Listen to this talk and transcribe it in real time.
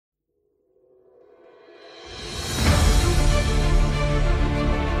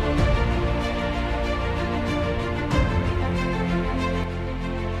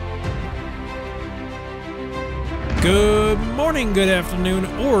morning, good afternoon,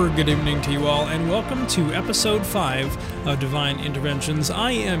 or good evening to you all, and welcome to episode 5 of Divine Interventions.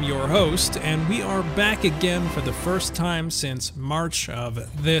 I am your host, and we are back again for the first time since March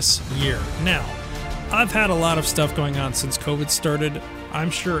of this year. Now, I've had a lot of stuff going on since COVID started.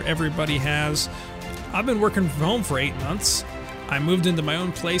 I'm sure everybody has. I've been working from home for 8 months. I moved into my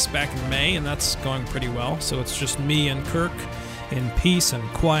own place back in May, and that's going pretty well. So it's just me and Kirk in peace and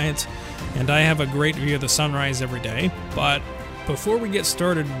quiet, and I have a great view of the sunrise every day. But before we get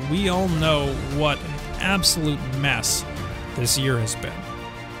started, we all know what an absolute mess this year has been.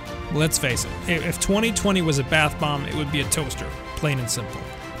 Let's face it, if 2020 was a bath bomb, it would be a toaster, plain and simple.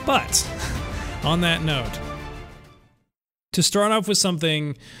 But on that note, to start off with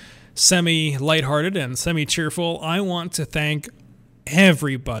something semi-lighthearted and semi-cheerful, I want to thank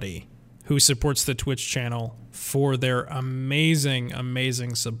everybody who supports the Twitch channel for their amazing,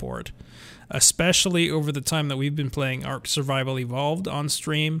 amazing support, especially over the time that we've been playing Ark Survival Evolved on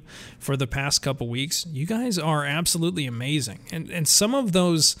stream for the past couple weeks. You guys are absolutely amazing, and some of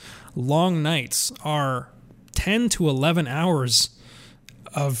those long nights are 10 to 11 hours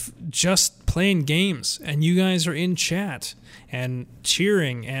of just playing games, and you guys are in chat and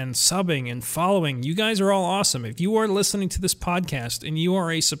cheering and subbing and following. You guys are all awesome. If you are listening to this podcast and you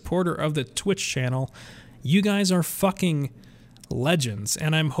are a supporter of the Twitch channel, you guys are fucking legends,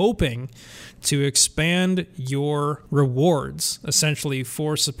 and I'm hoping to expand your rewards essentially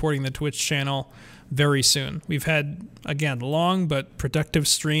for supporting the Twitch channel very soon. We've had, again, long but productive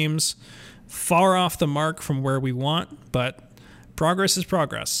streams, far off the mark from where we want, but progress is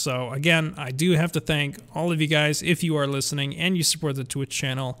progress. So again, I do have to thank all of you guys. If you are listening and you support the Twitch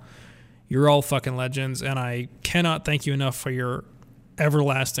channel, you're all fucking legends, and I cannot thank you enough for your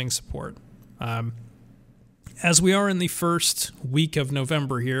everlasting support. As we are in the first week of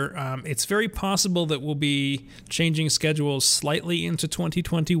November here, it's very possible that we'll be changing schedules slightly into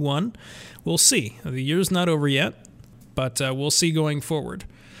 2021. We'll see. The year's not over yet, but we'll see going forward.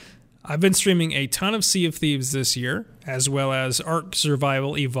 I've been streaming a ton of Sea of Thieves this year, as well as Ark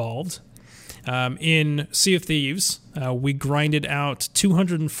Survival Evolved. In Sea of Thieves, we grinded out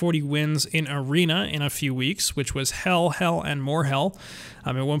 240 wins in Arena in a few weeks, which was hell, and more hell.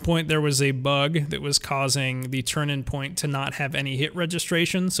 At one point, there was a bug that was causing the turn-in point to not have any hit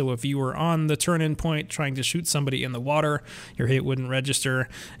registration. So if you were on the turn-in point trying to shoot somebody in the water, your hit wouldn't register.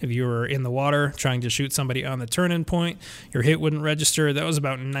 If you were in the water trying to shoot somebody on the turn-in point, your hit wouldn't register. That was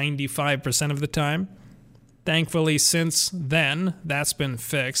about 95% of the time. Thankfully, since then, that's been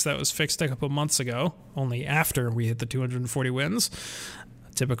fixed. That was fixed a couple months ago, only after we hit the 240 wins.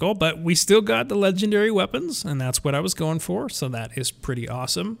 Typical, but we still got the legendary weapons, and that's what I was going for, so that is pretty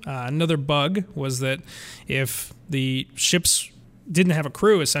awesome. Another bug was that if the ships didn't have a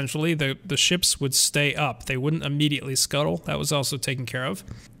crew, essentially, the ships would stay up. They wouldn't immediately scuttle. That was also taken care of.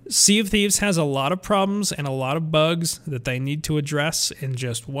 Sea of Thieves has a lot of problems and a lot of bugs that they need to address in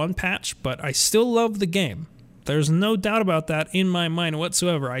just one patch, but I still love the game. There's no doubt about that in my mind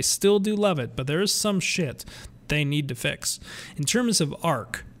whatsoever. I still do love it, but there is some shit they need to fix. In terms of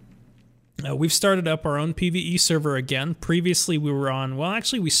Ark, we've started up our own PvE server again. Previously, we were on,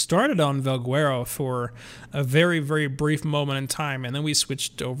 we started on Velguero for a very, very brief moment in time, and then we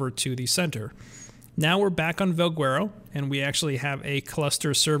switched over to the center. Now we're back on Velguero, and we actually have a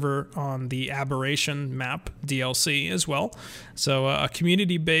cluster server on the Aberration map DLC as well. So a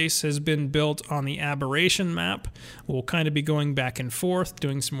community base has been built on the Aberration map. We'll kind of be going back and forth,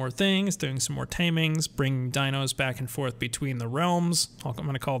 doing some more things, doing some more tamings, bringing dinos back and forth between the realms. I'm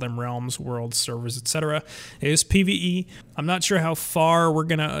going to call them realms, worlds, servers, etc. It is PvE. I'm not sure how far we're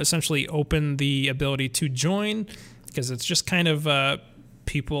going to essentially open the ability to join, because it's just kind of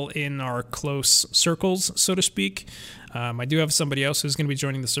people in our close circles, so to speak. I do have somebody else who's going to be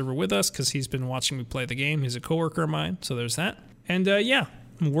joining the server with us because he's been watching me play the game. He's a coworker of mine, so there's that. And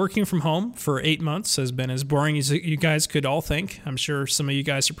working from home for 8 months has been as boring as you guys could all think. I'm sure some of you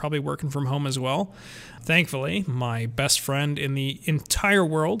guys are probably working from home as well. Thankfully, my best friend in the entire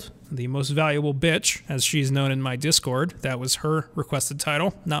world, the most valuable bitch, as she's known in my Discord, that was her requested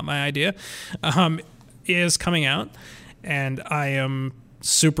title, not my idea, is coming out, and I am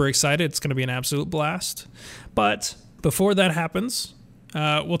super excited. It's going to be an absolute blast. But before that happens,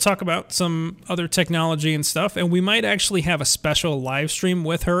 we'll talk about some other technology and stuff, and we might actually have a special live stream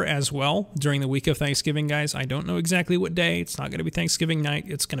with her as well during the week of Thanksgiving, guys. I don't know exactly what day. It's not going to be Thanksgiving night.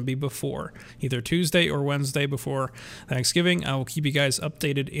 It's going to be before, either Tuesday or Wednesday before Thanksgiving. I will keep you guys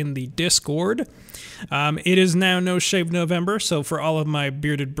updated in the Discord. It is now No Shave November, so for all of my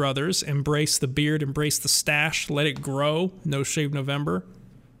bearded brothers, embrace the beard, embrace the stash, let it grow. No Shave November.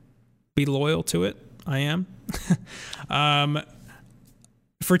 Be loyal to it. I am.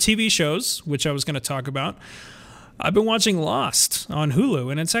 For TV shows, which I was going to talk about, I've been watching Lost on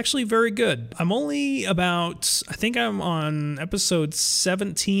Hulu, and it's actually very good. I think I'm on episode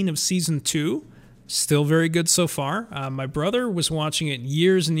 17 of season 2. Still very good so far. My brother was watching it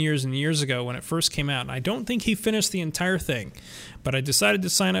years and years and years ago when it first came out, and I don't think he finished the entire thing. But I decided to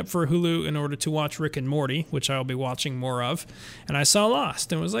sign up for Hulu in order to watch Rick and Morty, which I'll be watching more of. And I saw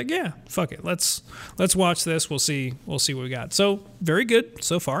Lost and was like, yeah, fuck it. Let's watch this. We'll see what we got. So, very good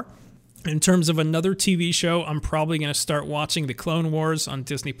so far. In terms of another TV show, I'm probably going to start watching The Clone Wars on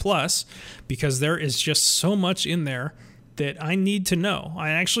Disney Plus because there is just so much in there that I need to know.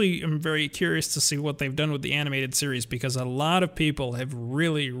 I actually am very curious to see what they've done with the animated series because a lot of people have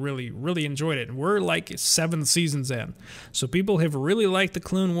really, really, really enjoyed it. And we're like 7 seasons in. So people have really liked The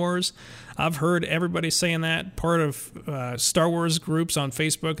Clone Wars. I've heard everybody saying that. Part of Star Wars groups on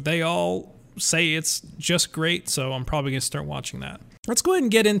Facebook, they all say it's just great. So I'm probably going to start watching that. Let's go ahead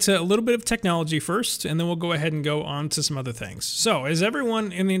and get into a little bit of technology first, and then we'll go ahead and go on to some other things. So, as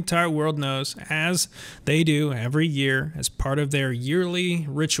everyone in the entire world knows, as they do every year, as part of their yearly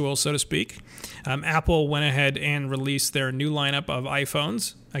ritual, so to speak, Apple went ahead and released their new lineup of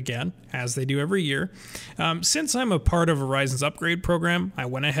iPhones, again, as they do every year. Since I'm a part of Verizon's upgrade program, I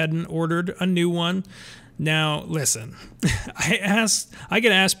went ahead and ordered a new one. Now, listen, I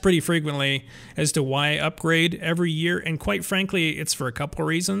get asked pretty frequently as to why I upgrade every year, and quite frankly, it's for a couple of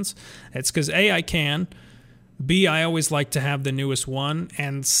reasons. It's because A, I can, B, I always like to have the newest one,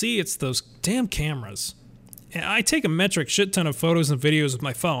 and C, it's those damn cameras. I take a metric shit ton of photos and videos with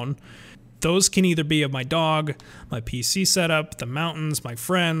my phone. Those can either be of my dog, my PC setup, the mountains, my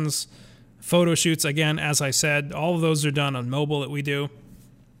friends, photo shoots. Again, as I said, all of those are done on mobile that we do.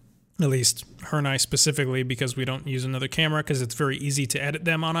 At least her and I specifically, because we don't use another camera because it's very easy to edit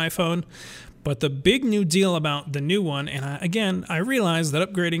them on iPhone. But the big new deal about the new one, and I realize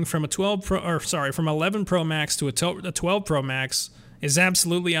that upgrading from from 11 Pro Max to a 12 Pro Max is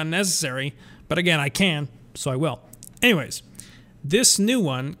absolutely unnecessary. But again, I can, so I will. Anyways, this new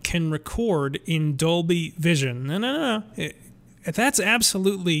one can record in Dolby Vision. No. That's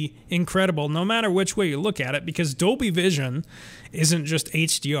absolutely incredible, no matter which way you look at it, because Dolby Vision isn't just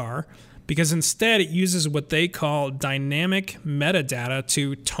HDR, because instead it uses what they call dynamic metadata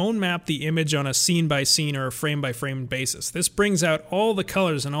to tone map the image on a scene-by-scene or a frame-by-frame basis. This brings out all the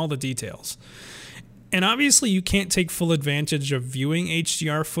colors and all the details. And obviously you can't take full advantage of viewing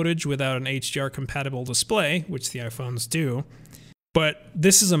HDR footage without an HDR-compatible display, which the iPhones do. But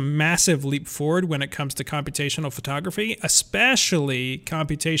this is a massive leap forward when it comes to computational photography, especially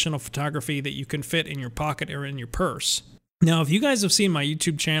computational photography that you can fit in your pocket or in your purse. Now, if you guys have seen my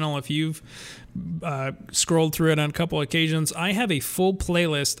YouTube channel, if you've scrolled through it on a couple occasions, I have a full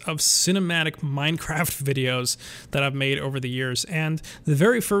playlist of cinematic Minecraft videos that I've made over the years. And the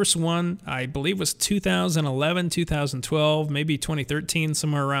very first one, I believe, was 2011, 2012, maybe 2013,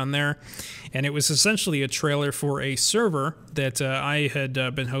 somewhere around there. And it was essentially a trailer for a server that I had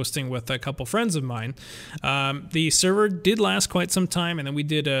been hosting with a couple friends of mine. The server did last quite some time, and then we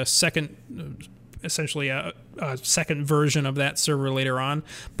did a second version of that server later on,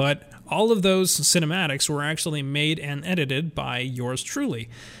 but all of those cinematics were actually made and edited by yours truly.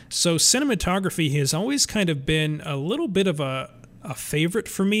 So cinematography has always kind of been a little bit of a favorite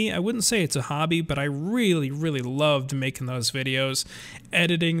for me. I wouldn't say it's a hobby, but I really, really loved making those videos,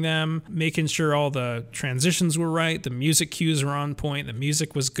 editing them, making sure all the transitions were right, the music cues were on point, the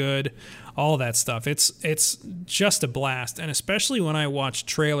music was good, all that stuff. It's just a blast, and especially when I watch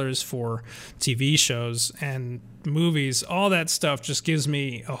trailers for TV shows and movies, all that stuff just gives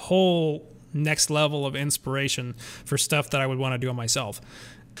me a whole next level of inspiration for stuff that I would want to do on myself.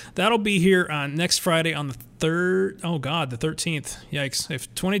 That'll be here on next Friday on the 3rd. Oh, God, the 13th. Yikes.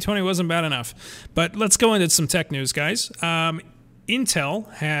 If 2020 wasn't bad enough. But let's go into some tech news, guys. Intel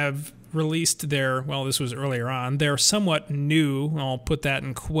have released this was earlier on, their somewhat new, I'll put that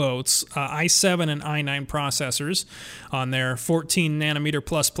in quotes, i7 and i9 processors on their 14 nanometer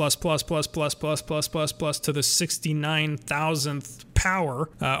plus to the 69,000th power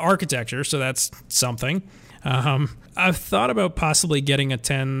architecture. So that's something. I've thought about possibly getting a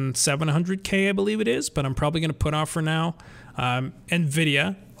 10700K, I believe it is, but I'm probably going to put off for now.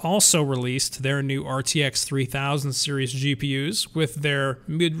 NVIDIA also released their new RTX 3000 series GPUs with their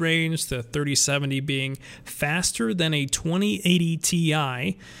mid-range, the 3070 being faster than a 2080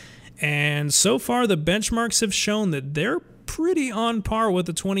 Ti. And so far, the benchmarks have shown that they're pretty on par with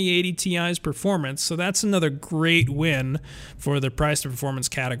the 2080 Ti's performance, so that's another great win for the price to performance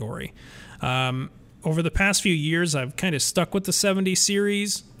category. Over the past few years, I've kind of stuck with the 70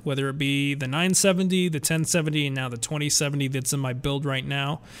 series. whether it be the 970, the 1070, and now the 2070 that's in my build right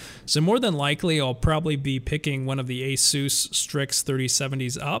now. So more than likely, I'll probably be picking one of the Asus Strix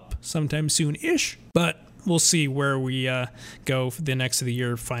 3070s up sometime soon-ish, but we'll see where we go for the next of the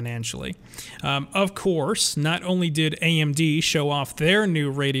year financially. Of course, not only did AMD show off their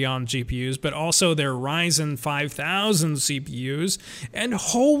new Radeon GPUs, but also their Ryzen 5000 CPUs. And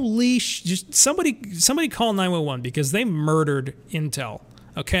holy somebody call 911 because they murdered Intel.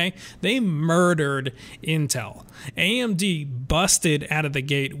 Okay? They murdered Intel. AMD busted out of the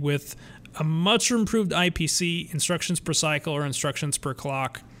gate with a much improved IPC, instructions per cycle or instructions per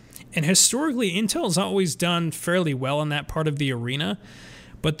clock. And historically, Intel's always done fairly well in that part of the arena,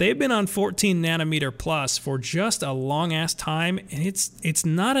 but they've been on 14 nanometer plus for just a long-ass time, and it's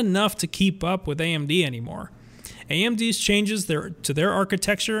not enough to keep up with AMD anymore. AMD's changes to their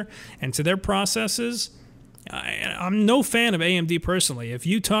architecture and to their processes, I'm no fan of AMD personally. If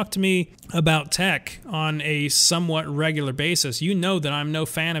you talk to me about tech on a somewhat regular basis, you know that I'm no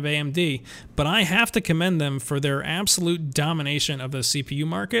fan of AMD, but I have to commend them for their absolute domination of the CPU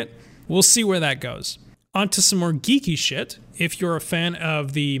market. We'll see where that goes. On to some more geeky shit. If you're a fan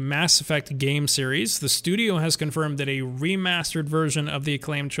of the Mass Effect game series, the studio has confirmed that a remastered version of the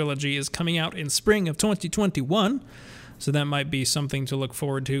acclaimed trilogy is coming out in spring of 2021, so that might be something to look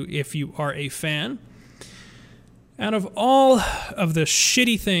forward to if you are a fan. Out of all of the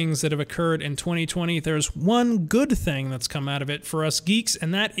shitty things that have occurred in 2020, there's one good thing that's come out of it for us geeks,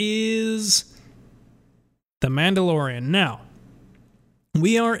 and that is The Mandalorian. Now,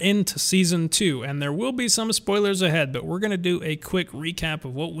 we are into Season 2, and there will be some spoilers ahead, but we're going to do a quick recap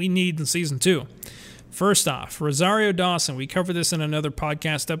of what we need in Season 2. First off, Rosario Dawson. We covered this in another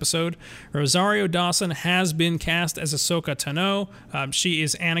podcast episode. Rosario Dawson has been cast as Ahsoka Tano. She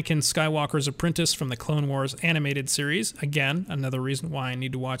is Anakin Skywalker's apprentice from the Clone Wars animated series. Again, another reason why I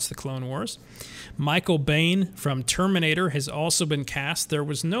need to watch the Clone Wars. Michael Biehn from Terminator has also been cast. There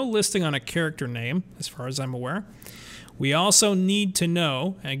was no listing on a character name, as far as I'm aware. We also need to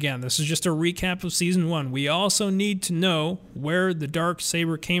know, again, this is just a recap of Season 1, we also need to know where the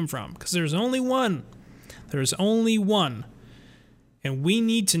Darksaber came from, because there's only one. There's only one. And we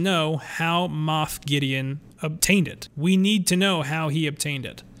need to know how Moff Gideon obtained it. We need to know how he obtained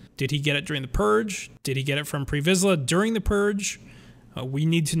it. Did he get it during the Purge? Did he get it from Pre Vizsla during the Purge? We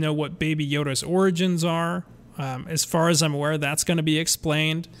need to know what Baby Yoda's origins are. As far as I'm aware, that's going to be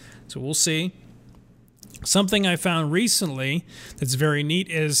explained. So we'll see. Something I found recently that's very neat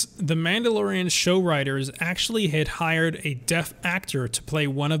is the Mandalorian show writers actually had hired a deaf actor to play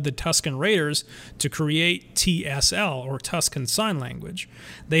one of the Tusken Raiders to create TSL, or Tusken Sign Language.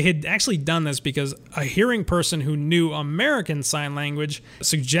 They had actually done this because a hearing person who knew American Sign Language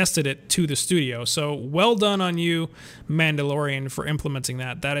suggested it to the studio. So well done on you, Mandalorian, for implementing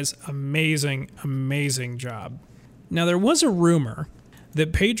that. That is amazing, amazing job. Now, there was a rumor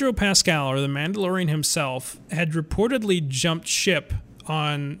that Pedro Pascal, or the Mandalorian himself, had reportedly jumped ship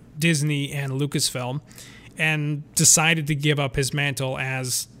on Disney and Lucasfilm and decided to give up his mantle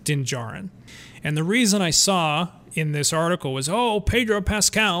as Din Djarin. And the reason I saw in this article was, Pedro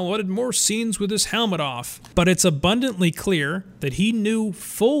Pascal wanted more scenes with his helmet off. But it's abundantly clear that he knew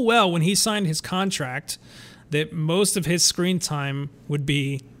full well when he signed his contract that most of his screen time would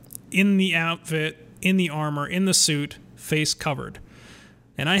be in the outfit, in the armor, in the suit, face covered.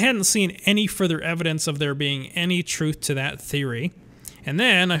 And I hadn't seen any further evidence of there being any truth to that theory. And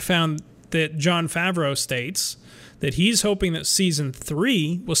then I found that Jon Favreau states that he's hoping that Season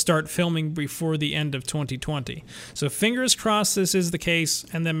 3 will start filming before the end of 2020. So fingers crossed this is the case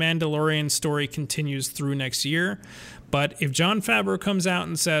and the Mandalorian story continues through next year. But if Jon Favreau comes out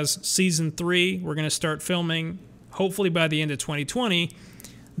and says Season 3, we're going to start filming hopefully by the end of 2020,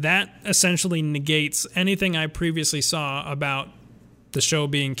 that essentially negates anything I previously saw about the show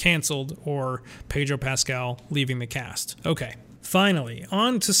being canceled or Pedro Pascal leaving the cast. Okay, finally,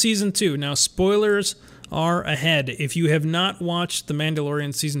 on to Season 2. Now, spoilers are ahead. If you have not watched The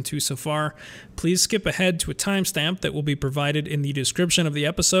Mandalorian Season 2 so far, please skip ahead to a timestamp that will be provided in the description of the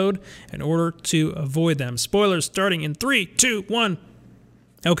episode in order to avoid them. Spoilers starting in 3, 2, 1.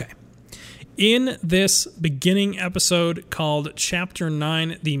 Okay. In this beginning episode called Chapter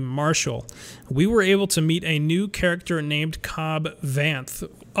 9, The Marshal, we were able to meet a new character named Cobb Vanth,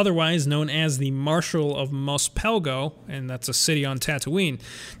 otherwise known as the Marshal of Mos Pelgo, and that's a city on Tatooine.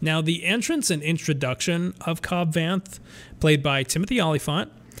 Now, the entrance and introduction of Cobb Vanth, played by Timothy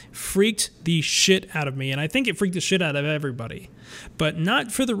Olyphant, freaked the shit out of me, and I think it freaked the shit out of everybody. But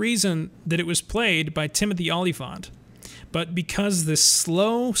not for the reason that it was played by Timothy Olyphant, but because this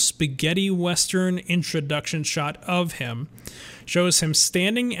slow spaghetti western introduction shot of him shows him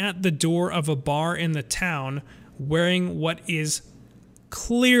standing at the door of a bar in the town wearing what is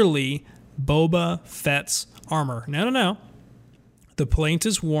clearly Boba Fett's armor. No. The plate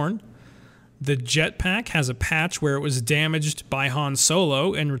is worn. The jetpack has a patch where it was damaged by Han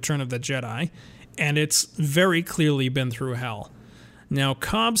Solo in Return of the Jedi, and it's very clearly been through hell. Now,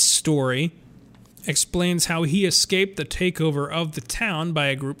 Cobb's story explains how he escaped the takeover of the town by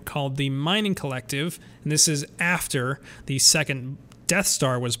a group called the Mining Collective, and this is after the second Death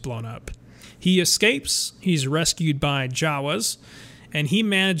Star was blown up. He escapes, he's rescued by Jawas, and he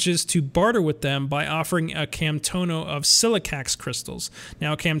manages to barter with them by offering a Camtono of silicax crystals.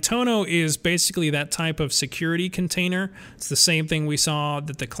 Now, Camtono is basically that type of security container. It's the same thing we saw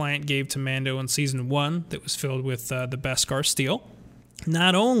that the client gave to Mando in Season 1 that was filled with the Beskar steel.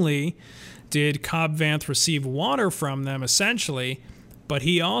 Not only did Cobb Vanth receive water from them, essentially, but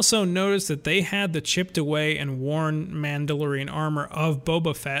he also noticed that they had the chipped away and worn Mandalorian armor of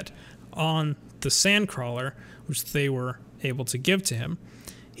Boba Fett on the Sandcrawler, which they were able to give to him.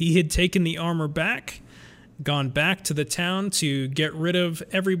 He had taken the armor back, gone back to the town to get rid of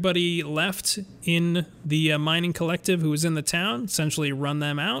everybody left in the Mining Collective who was in the town, essentially run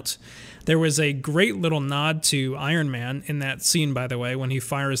them out. There was a great little nod to Iron Man in that scene, by the way, when he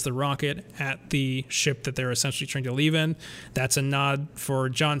fires the rocket at the ship that they're essentially trying to leave in. That's a nod for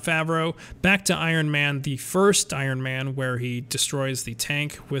Jon Favreau. Back to Iron Man, the first Iron Man, where he destroys the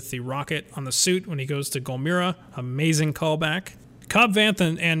tank with the rocket on the suit when he goes to Golmira. Amazing callback. Cobb Vanth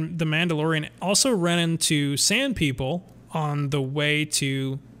and the Mandalorian also ran into Sand People on the way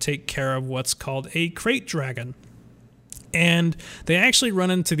to take care of what's called a crate dragon. And they actually run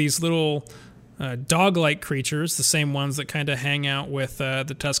into these little dog-like creatures, the same ones that kind of hang out with the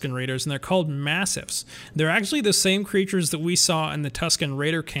Tusken Raiders, and they're called Massives. They're actually the same creatures that we saw in the Tusken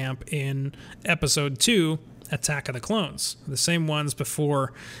Raider camp in Episode 2, Attack of the Clones. The same ones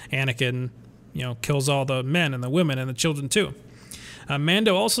before Anakin, kills all the men and the women and the children too.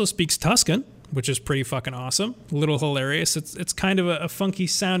 Mando also speaks Tusken, which is pretty fucking awesome. A little hilarious. It's kind of a funky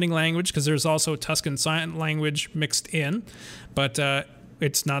sounding language because there's also Tusken Sign language mixed in, but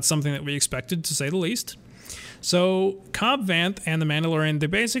it's not something that we expected, to say the least. So Cobb Vanth and the Mandalorian, they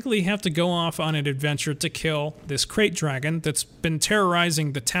basically have to go off on an adventure to kill this crate dragon that's been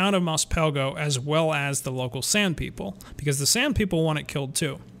terrorizing the town of Mos Pelgo as well as the local Sand People, because the Sand People want it killed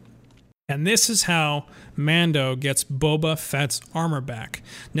too. And this is how Mando gets Boba Fett's armor back.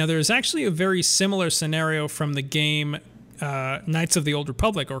 Now, there's actually a very similar scenario from the game Knights of the Old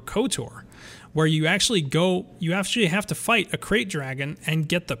Republic, or KOTOR, where you actually have to fight a crate dragon and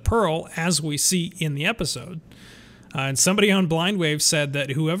get the pearl, as we see in the episode. And somebody on Blindwave said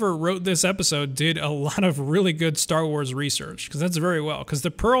that whoever wrote this episode did a lot of really good Star Wars research, because that's very well, because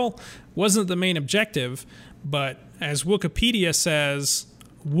the pearl wasn't the main objective, but as Wikipedia says...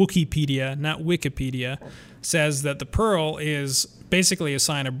 Wikipedia, not Wikipedia, says that the pearl is basically a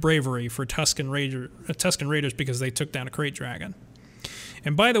sign of bravery for Tusken Raiders because they took down a crate dragon.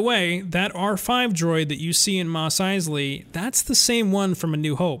 And by the way, that R5 droid that you see in Mos Eisley, that's the same one from A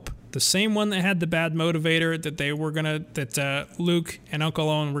New Hope. The same one that had the bad motivator that Luke and Uncle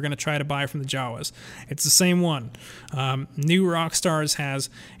Owen were gonna try to buy from the Jawas. It's the same one. New Rockstars has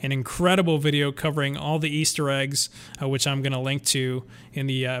an incredible video covering all the Easter eggs, which I'm gonna link to in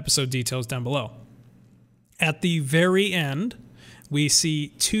the episode details down below. At the very end, we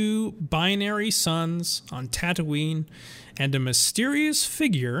see two binary suns on Tatooine and a mysterious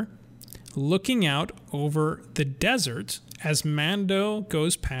figure looking out over the desert as Mando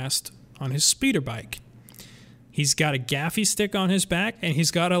goes past on his speeder bike. He's got a gaffy stick on his back, and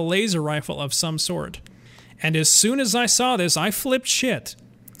he's got a laser rifle of some sort. And as soon as I saw this, I flipped shit.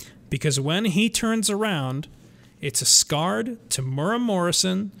 Because when he turns around, it's a scarred Tamura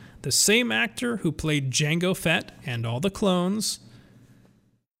Morrison, the same actor who played Jango Fett and all the clones.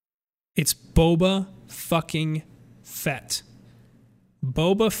 It's Boba fucking Fett.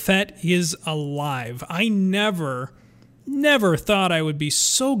 Boba Fett is alive. I never thought I would be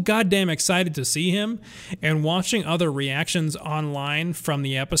so goddamn excited to see him, and watching other reactions online from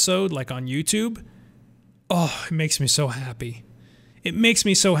the episode, like on YouTube, it makes me so happy. It makes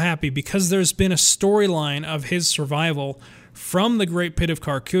me so happy because there's been a storyline of his survival from the Great Pit of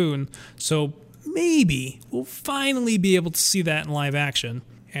Carkoon, so maybe we'll finally be able to see that in live action,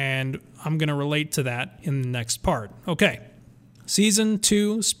 and I'm going to relate to that in the next part. Okay, Season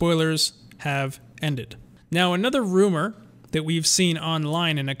 2 spoilers have ended. Now, another rumor that we've seen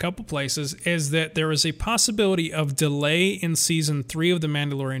online in a couple places is that there is a possibility of delay in Season 3 of The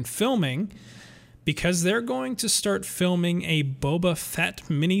Mandalorian filming because they're going to start filming a Boba Fett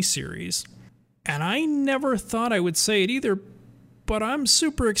miniseries. And I never thought I would say it either, but I'm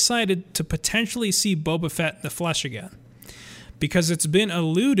super excited to potentially see Boba Fett in the flesh again. Because it's been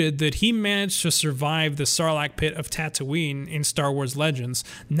alluded that he managed to survive the Sarlacc pit of Tatooine in Star Wars Legends,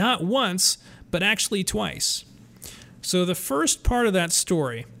 not once, but actually twice. So the first part of that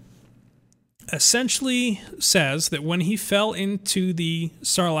story essentially says that when he fell into the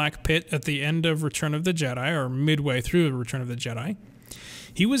Sarlacc pit at the end of Return of the Jedi, or midway through Return of the Jedi,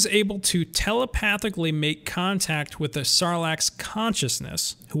 he was able to telepathically make contact with the Sarlacc's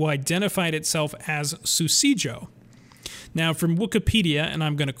consciousness, who identified itself as Susijo. Now, from Wikipedia, and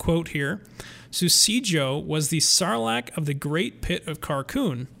I'm going to quote here, Susijo was the Sarlacc of the Great Pit of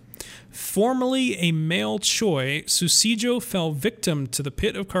Carkoon. Formerly a male Choi, Susijo fell victim to the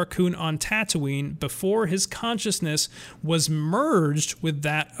Pit of Carkoon on Tatooine before his consciousness was merged with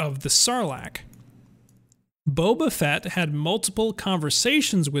that of the Sarlacc. Boba Fett had multiple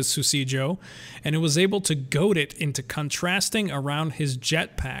conversations with Susijo, and it was able to goad it into contrasting around his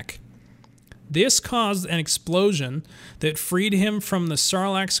jetpack. This caused an explosion that freed him from the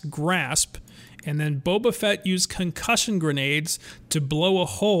Sarlacc's grasp, and then Boba Fett used concussion grenades to blow a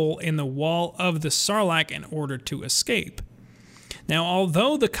hole in the wall of the Sarlacc in order to escape. Now,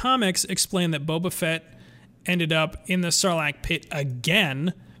 although the comics explain that Boba Fett ended up in the Sarlacc pit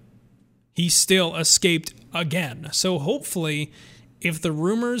again, he still escaped again. So hopefully, if the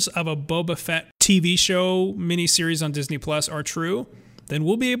rumors of a Boba Fett TV show miniseries on Disney Plus are true, then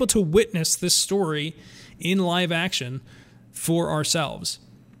we'll be able to witness this story in live action for ourselves.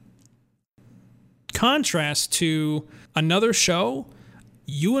 Contrast to another show,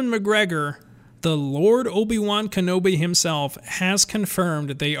 Ewan McGregor, the Lord Obi-Wan Kenobi himself, has confirmed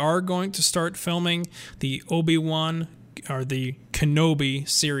that they are going to start filming the Obi-Wan or the Kenobi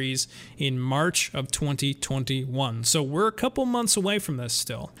series in March of 2021. So we're a couple months away from this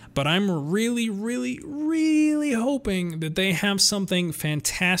still. But I'm really, really, really hoping that they have something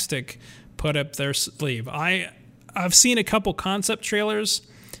fantastic put up their sleeve. I've seen a couple concept trailers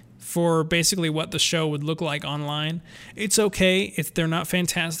for basically what the show would look like online. It's okay if they're not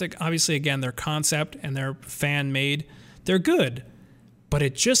fantastic. Obviously, again, they're concept and they're fan-made. They're good. But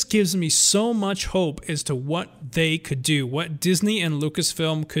it just gives me so much hope as to what they could do, what Disney and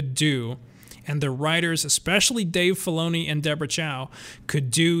Lucasfilm could do, and the writers, especially Dave Filoni and Deborah Chow, could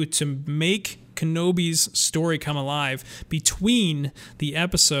do to make Kenobi's story come alive between the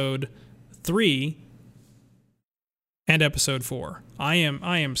episode 3 and episode 4. I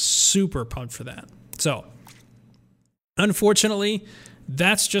am super pumped for that. So, unfortunately,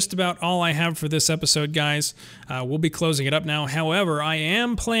 that's just about all I have for this episode, guys. We'll be closing it up now. However, I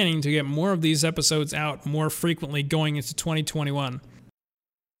am planning to get more of these episodes out more frequently going into 2021.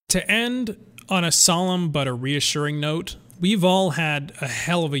 To end on a solemn but a reassuring note, we've all had a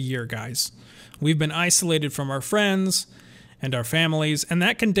hell of a year, guys. We've been isolated from our friends and our families, and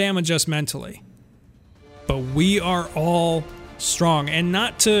that can damage us mentally. But we are all strong. And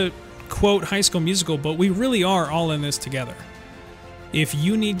not to quote High School Musical, but we really are all in this together. If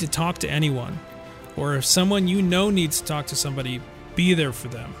you need to talk to anyone, or if someone you know needs to talk to somebody, be there for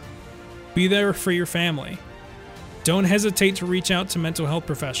them. Be there for your family. Don't hesitate to reach out to mental health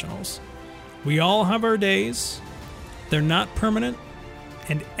professionals. We all have our days. They're not permanent,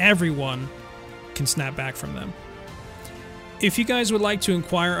 and everyone can snap back from them. If you guys would like to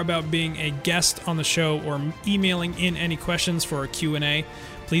inquire about being a guest on the show or emailing in any questions for a Q&A,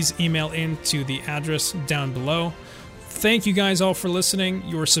 please email in to the address down below. Thank you guys all for listening.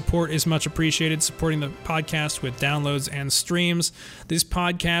 Your support is much appreciated, supporting the podcast with downloads and streams. This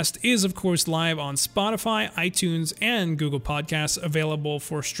podcast is, of course, live on Spotify, iTunes, and Google Podcasts, available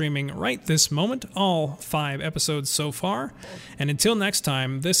for streaming right this moment, all 5 episodes so far. And until next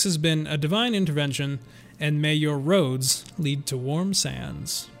time, this has been a divine intervention, and may your roads lead to warm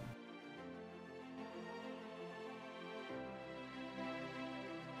sands.